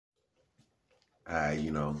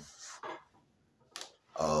You know,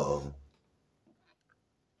 um,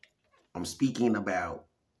 I'm speaking about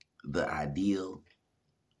the ideal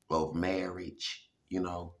of marriage. You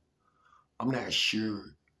know, I'm not sure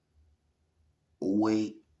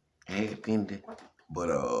what happened,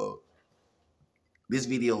 but this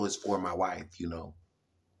video is for my wife. You know,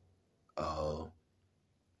 uh,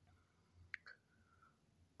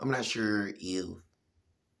 I'm not sure if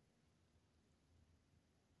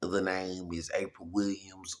the name is April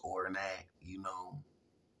Williams or not. You know,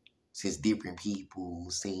 since different people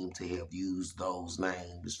seem to have used those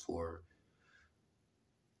names for,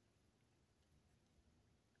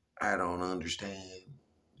 I don't understand,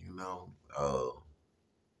 you know.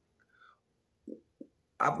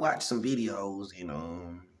 I've watched some videos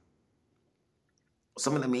and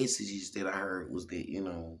some of the messages that I heard was that, you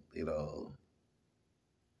know, that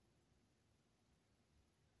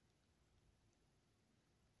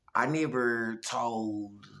I never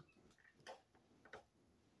told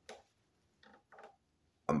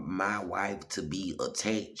my wife to be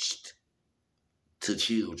attached to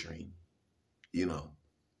children, you know,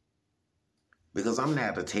 because I'm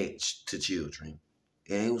not attached to children.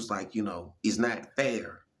 And it was like, you know, it's not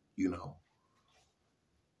fair, you know,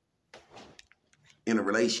 in a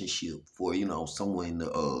relationship for, you know, someone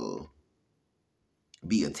to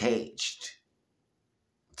be attached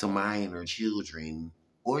to minor children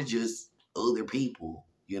or just other people,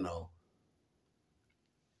 you know,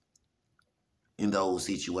 in those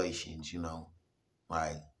situations, you know.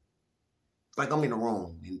 Like I'm in a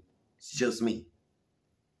room and it's just me.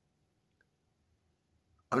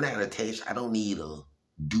 I'm not attached. I don't need a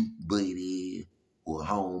dupe buddy or a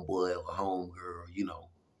homeboy or a homegirl, you know.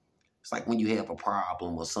 It's like when you have a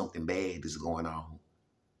problem or something bad is going on.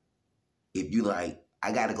 If you like,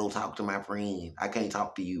 I gotta go talk to my friend. I can't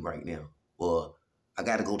talk to you right now. Or I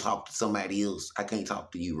gotta go talk to somebody else. I can't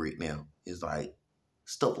talk to you right now. It's like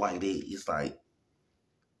stuff like that. It's like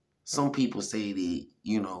some people say that,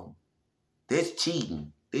 you know, that's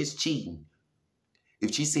cheating. That's cheating.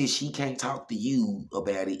 If she says she can't talk to you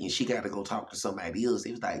about it and she got to go talk to somebody else,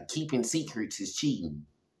 it was like keeping secrets is cheating.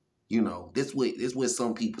 You know, that's what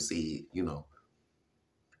some people said, you know.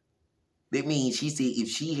 That means she said if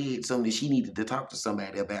she had something she needed to talk to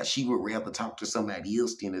somebody about, she would rather talk to somebody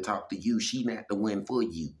else than to talk to you. She not the one for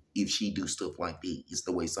you if she do stuff like that. It's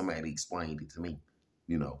the way somebody explained it to me,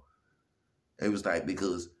 you know. It was like,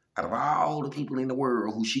 because out of all the people in the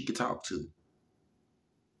world who she could talk to,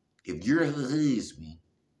 if you're her husband,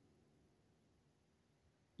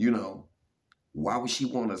 you know, why would she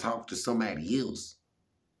want to talk to somebody else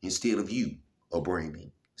instead of you or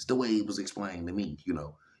Brandon? It's the way it was explained to me, you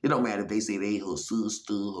know. It don't matter if they say they her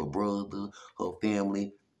sister, her brother, her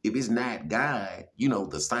family. If it's not God, you know,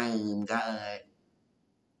 the same God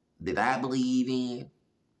that I believe in,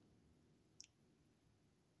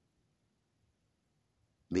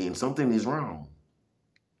 then something is wrong,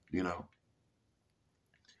 you know.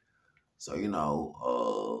 So, you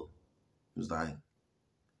know, it was like,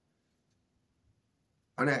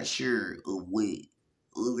 I'm not sure of what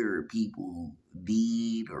other people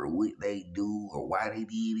did or what they do or why they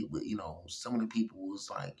did it, but you know, some of the people was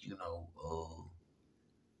like, you know,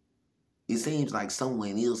 it seems like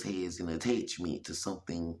someone else has an attachment to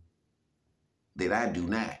something that I do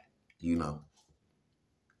not, you know.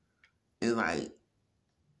 It's like,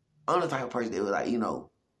 I'm the type of person that was like, you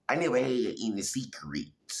know, I never had any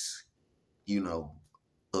secrets, you know,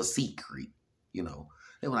 a secret, you know.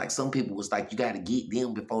 They were like, some people was like, you got to get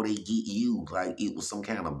them before they get you. Like it was some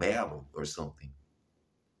kind of battle or something.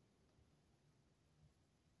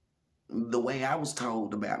 The way I was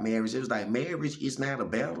told about marriage, it was like, marriage is not a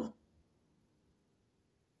battle.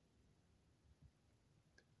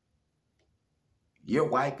 Your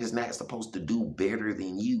wife is not supposed to do better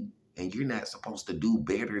than you, and you're not supposed to do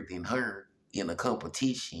better than her in a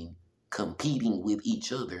competition, competing with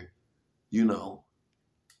each other, you know.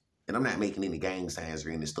 And I'm not making any gang signs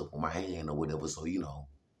or any stuff on my hand or whatever, so, you know,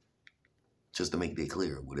 just to make that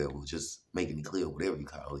clear or whatever, just making it clear, whatever you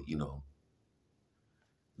call it, you know,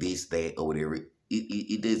 this, that, or whatever.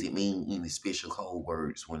 It doesn't mean any special code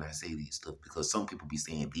words when I say this stuff, because some people be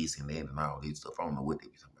saying this and that and all this stuff. I don't know what they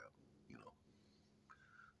be talking about, you know.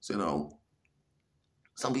 So, you know,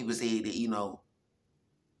 some people say that, you know,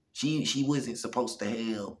 she wasn't supposed to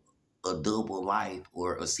have a double life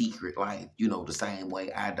or a secret life, you know, the same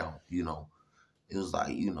way I don't, you know. It was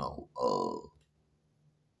like, you know,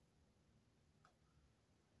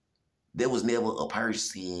 there was never a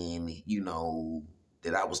person, you know,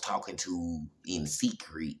 that I was talking to in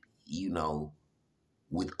secret, you know,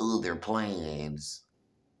 with other plans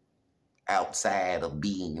outside of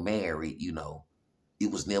being married, you know.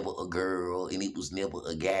 it was never a girl and it was never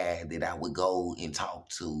a guy that I would go and talk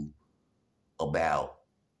to about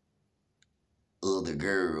other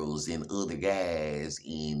girls and other guys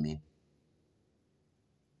and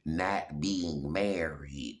not being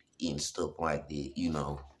married and stuff like that, you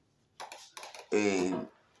know. And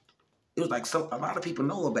it was like a lot of people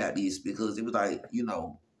know about this because it was like, you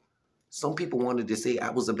know, some people wanted to say I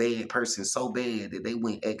was a bad person so bad that they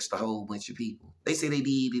went and asked a whole bunch of people. They said they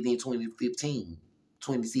did it in 2015,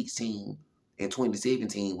 2016, and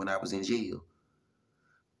 2017 when I was in jail.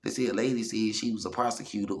 They said a lady said she was a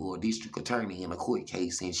prosecutor or a district attorney in a court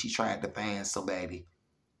case and she tried to find somebody,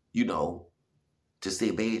 you know, to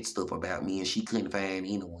say bad stuff about me and she couldn't find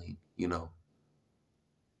anyone, you know.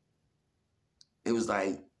 It was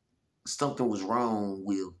like something was wrong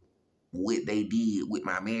with what they did with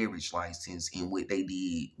my marriage license and what they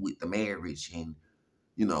did with the marriage. And,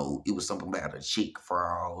 you know, it was something about a check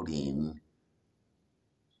fraud in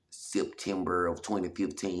September of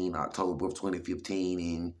 2015, October of 2015.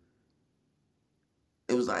 And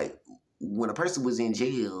it was like when a person was in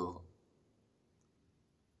jail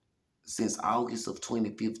since August of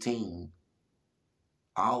 2015,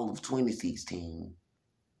 all of 2016,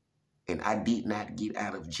 and I did not get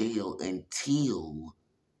out of jail until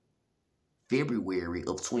February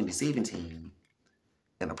of 2017.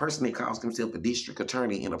 And a person that calls himself a district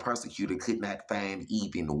attorney and a prosecutor could not find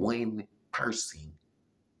even one person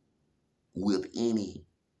with any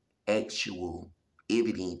actual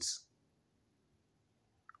evidence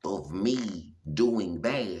of me doing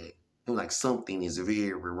bad. I'm like, something is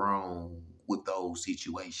very wrong with those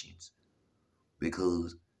situations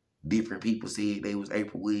because different people said they was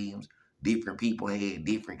April Williams. Different people had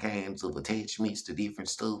different kinds of attachments to different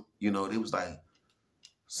stuff. You know, it was like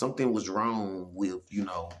something was wrong with, you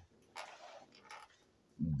know,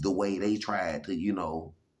 the way they tried to, you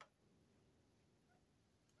know,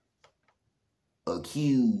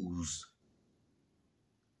 accuse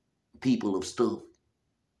people of stuff.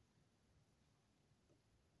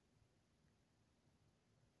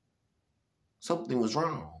 Something was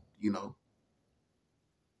wrong, you know.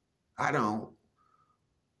 I don't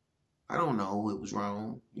know it was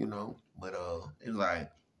wrong, you know, but it's like,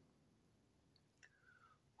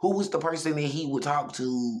 who was the person that he would talk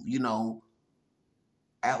to, you know,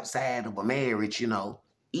 outside of a marriage, you know,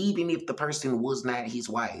 even if the person was not his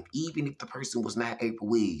wife, even if the person was not April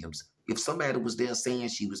Williams, if somebody was there saying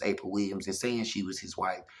she was April Williams and saying she was his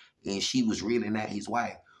wife and she was really not his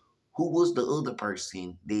wife, who was the other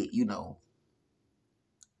person that, you know,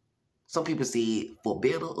 some people said for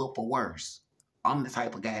better or for worse, I'm the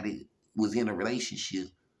type of guy that was in a relationship.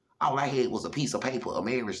 All I had was a piece of paper, a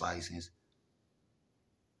marriage license.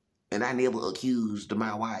 And I never accused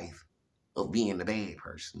my wife of being the bad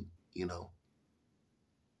person, you know.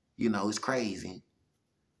 You know, it's crazy.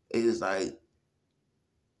 It's like,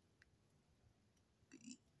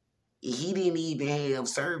 he didn't even have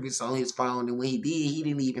service on his phone. And when he did, he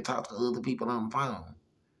didn't even talk to other people on the phone.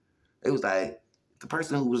 It was like, the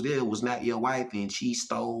person who was there was not your wife and she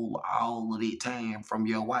stole all of that time from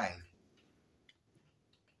your wife.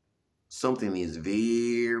 Something is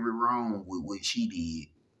very wrong with what she did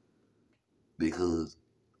because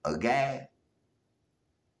a guy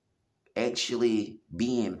actually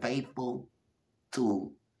being faithful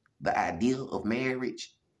to the idea of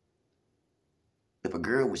marriage, if a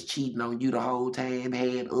girl was cheating on you the whole time,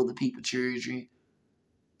 had other people's children,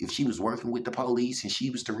 if she was working with the police and she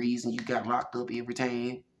was the reason you got locked up every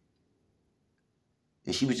time,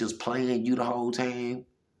 and she was just playing you the whole time,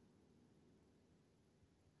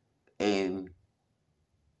 and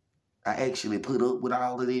I actually put up with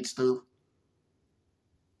all of that stuff,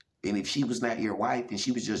 and if she was not your wife and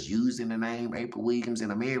she was just using the name April Williams in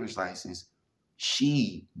a marriage license,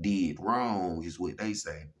 she did wrong, is what they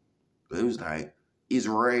say. But it was like, it's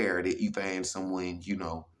rare that you find someone, you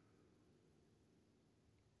know,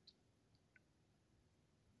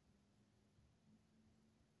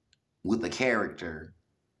 with a character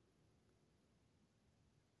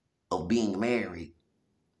of being married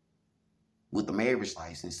with a marriage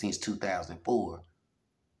license since 2004,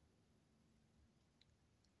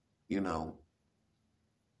 you know.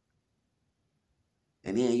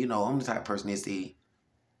 And then, you know, I'm the type of person that said,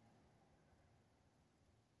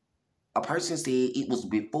 a person said it was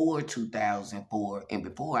before 2004 and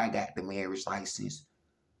before I got the marriage license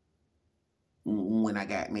when I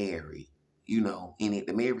got married, you know, and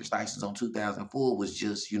the marriage license on 2004 was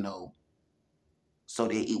just, you know, so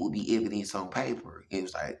that it would be evidence on paper. It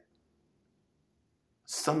was like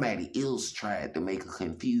somebody else tried to make a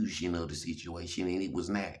confusion of the situation and it was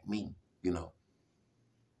not me, you know.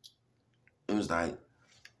 It was like,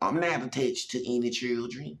 I'm not attached to any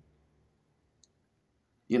children.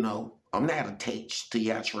 You know, I'm not attached to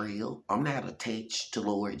Yatrell. I'm not attached to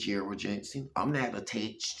Lord Gerald Johnson. I'm not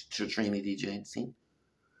attached to Trinity Johnson.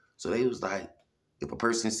 So they was like, if a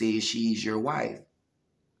person says she's your wife,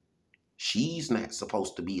 she's not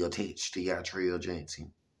supposed to be attached to Yatrell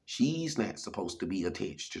Johnson. She's not supposed to be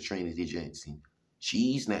attached to Trinity Johnson.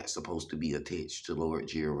 She's not supposed to be attached to Lord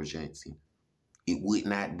Gerald Johnson. It would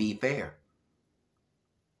not be fair.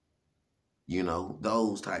 You know,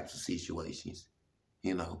 those types of situations,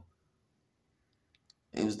 you know.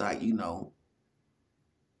 It was like, you know,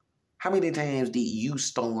 how many times did you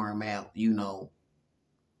storm out, you know,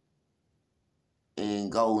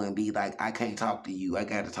 and go and be like, I can't talk to you. I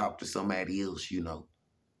got to talk to somebody else, you know.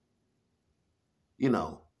 You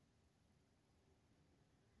know,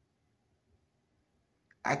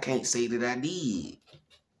 I can't say that I did.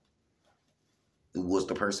 Was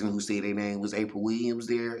the person who said their name was April Williams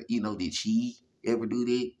there? You know, did she ever do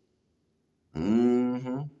that?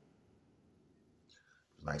 Mm-hmm.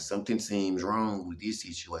 Like something seems wrong with this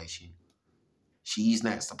situation. She's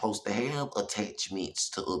not supposed to have attachments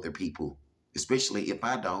to other people, especially if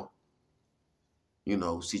I don't. You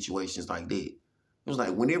know, situations like that. It was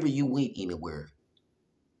like, whenever you went anywhere,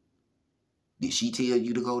 did she tell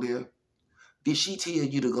you to go there? Did she tell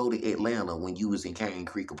you to go to Atlanta when you was in Cane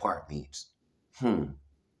Creek Apartments? Did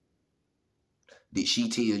she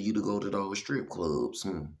tell you to go to those strip clubs?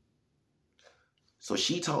 So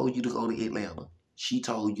she told you to go to Atlanta. She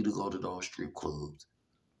told you to go to those strip clubs.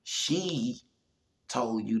 She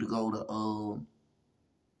told you to go to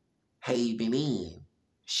Haven Inn.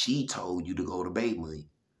 She told you to go to Baywood.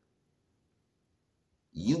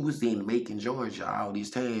 You was in Macon, Georgia all this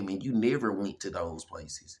time and you never went to those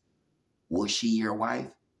places. Was she your wife?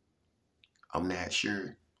 I'm not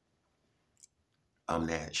sure. I'm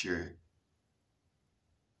not sure.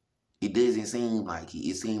 It doesn't seem like it.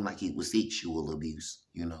 It seemed like it was sexual abuse,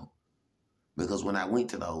 you know. Because when I went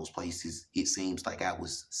to those places, it seems like I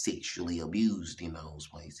was sexually abused in those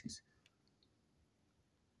places.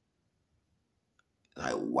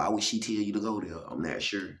 Like, why would she tell you to go there? I'm not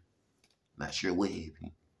sure. Not sure what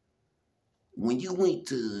happened. When you went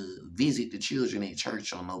to visit the children at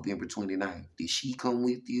church on November 29th, did she come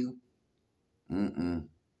with you? Mm-mm.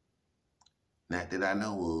 Not that I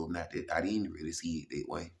know of. Not that I didn't really see it that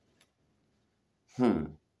way.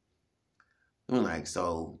 I'm like,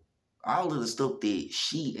 so all of the stuff that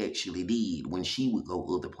she actually did when she would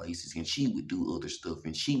go other places and she would do other stuff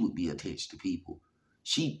and she would be attached to people,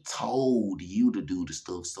 she told you to do the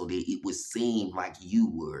stuff so that it would seem like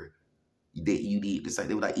you were, that you did the same.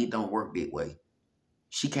 They were like, it don't work that way.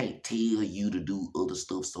 She can't tell you to do other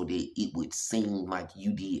stuff so that it would seem like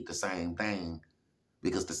you did the same thing.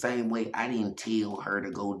 Because the same way I didn't tell her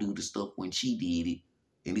to go do the stuff when she did it,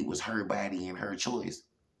 and it was her body and her choice,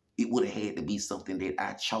 it would have had to be something that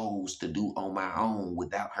I chose to do on my own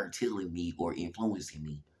without her telling me or influencing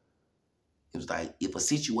me. It was like if a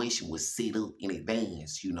situation was set up in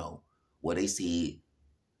advance, you know, where they said,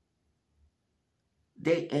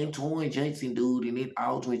 that Antoine Johnson dude and that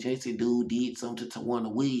Aldrin Johnson dude did something to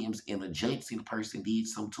Tawana Williams, and a Johnson person did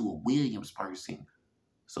something to a Williams person.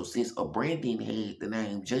 So since a Brandon had the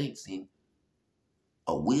name Johnson,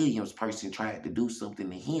 a Williams person tried to do something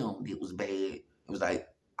to him that was bad. It was like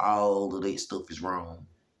all of that stuff is wrong.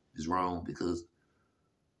 It's wrong because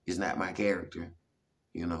it's not my character,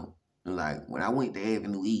 you know. And like when I went to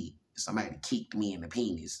Avenue E, somebody kicked me in the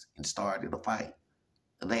penis and started a fight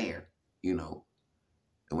there, you know.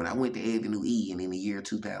 And when I went to Avenue E and in the year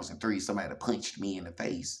 2003, somebody punched me in the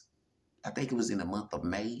face. I think it was in the month of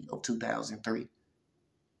May of 2003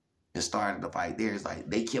 and started a fight there. It's like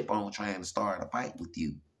they kept on trying to start a fight with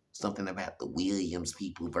you. Something about the Williams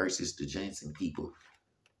people versus the Johnson people.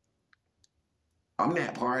 I'm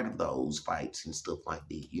not part of those fights and stuff like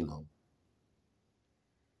that, you know.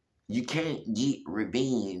 You can't get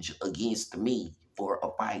revenge against me for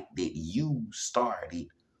a fight that you started,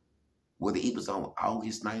 whether it was on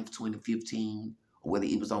August 9th, 2015, or whether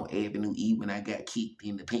it was on Avenue E when I got kicked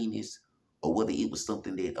in the penis, or whether it was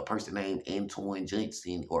something that a person named Antoine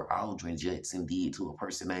Johnson or Aldrin Johnson did to a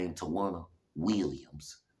person named Tawana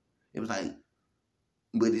Williams. It was like,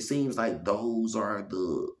 but it seems like those are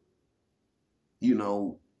the, you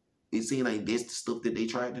know, it seemed like that's the stuff that they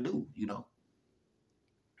tried to do, you know.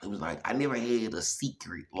 It was like, I never had a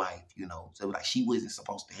secret life, you know. So it was like, she wasn't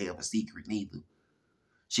supposed to have a secret neither.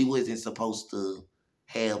 She wasn't supposed to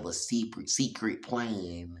have a secret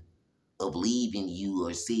plan of leaving you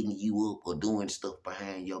or setting you up or doing stuff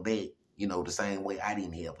behind your back, you know, the same way I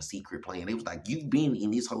didn't have a secret plan. It was like, you've been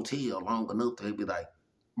in this hotel long enough to be like,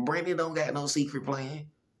 Brandon don't got no secret plan.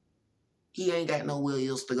 He ain't got nowhere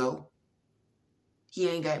else to go. He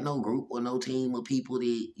ain't got no group or no team of people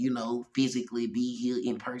that, you know, physically be here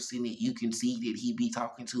in person that you can see that he be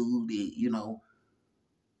talking to, that, you know,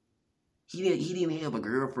 he didn't have a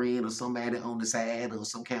girlfriend or somebody on the side or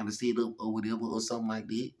some kind of setup or whatever or something like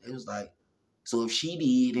that. It was like, so if she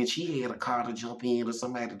did and she had a car to jump in or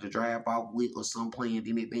somebody to drive off with or some planned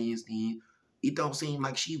in advance, then it don't seem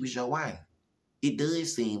like she was your wife. It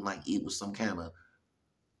does seem like it was some kind of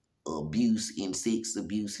abuse and sex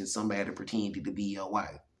abuse and somebody pretended to be your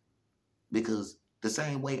wife. Because the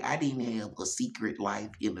same way I didn't have a secret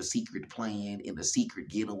life and a secret plan and a secret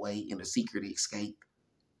getaway and a secret escape,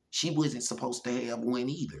 she wasn't supposed to have one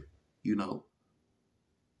either, you know?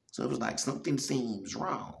 So it was like something seems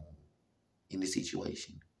wrong in the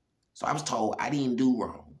situation. So I was told I didn't do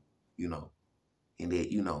wrong, you know, and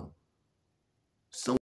that, you know, some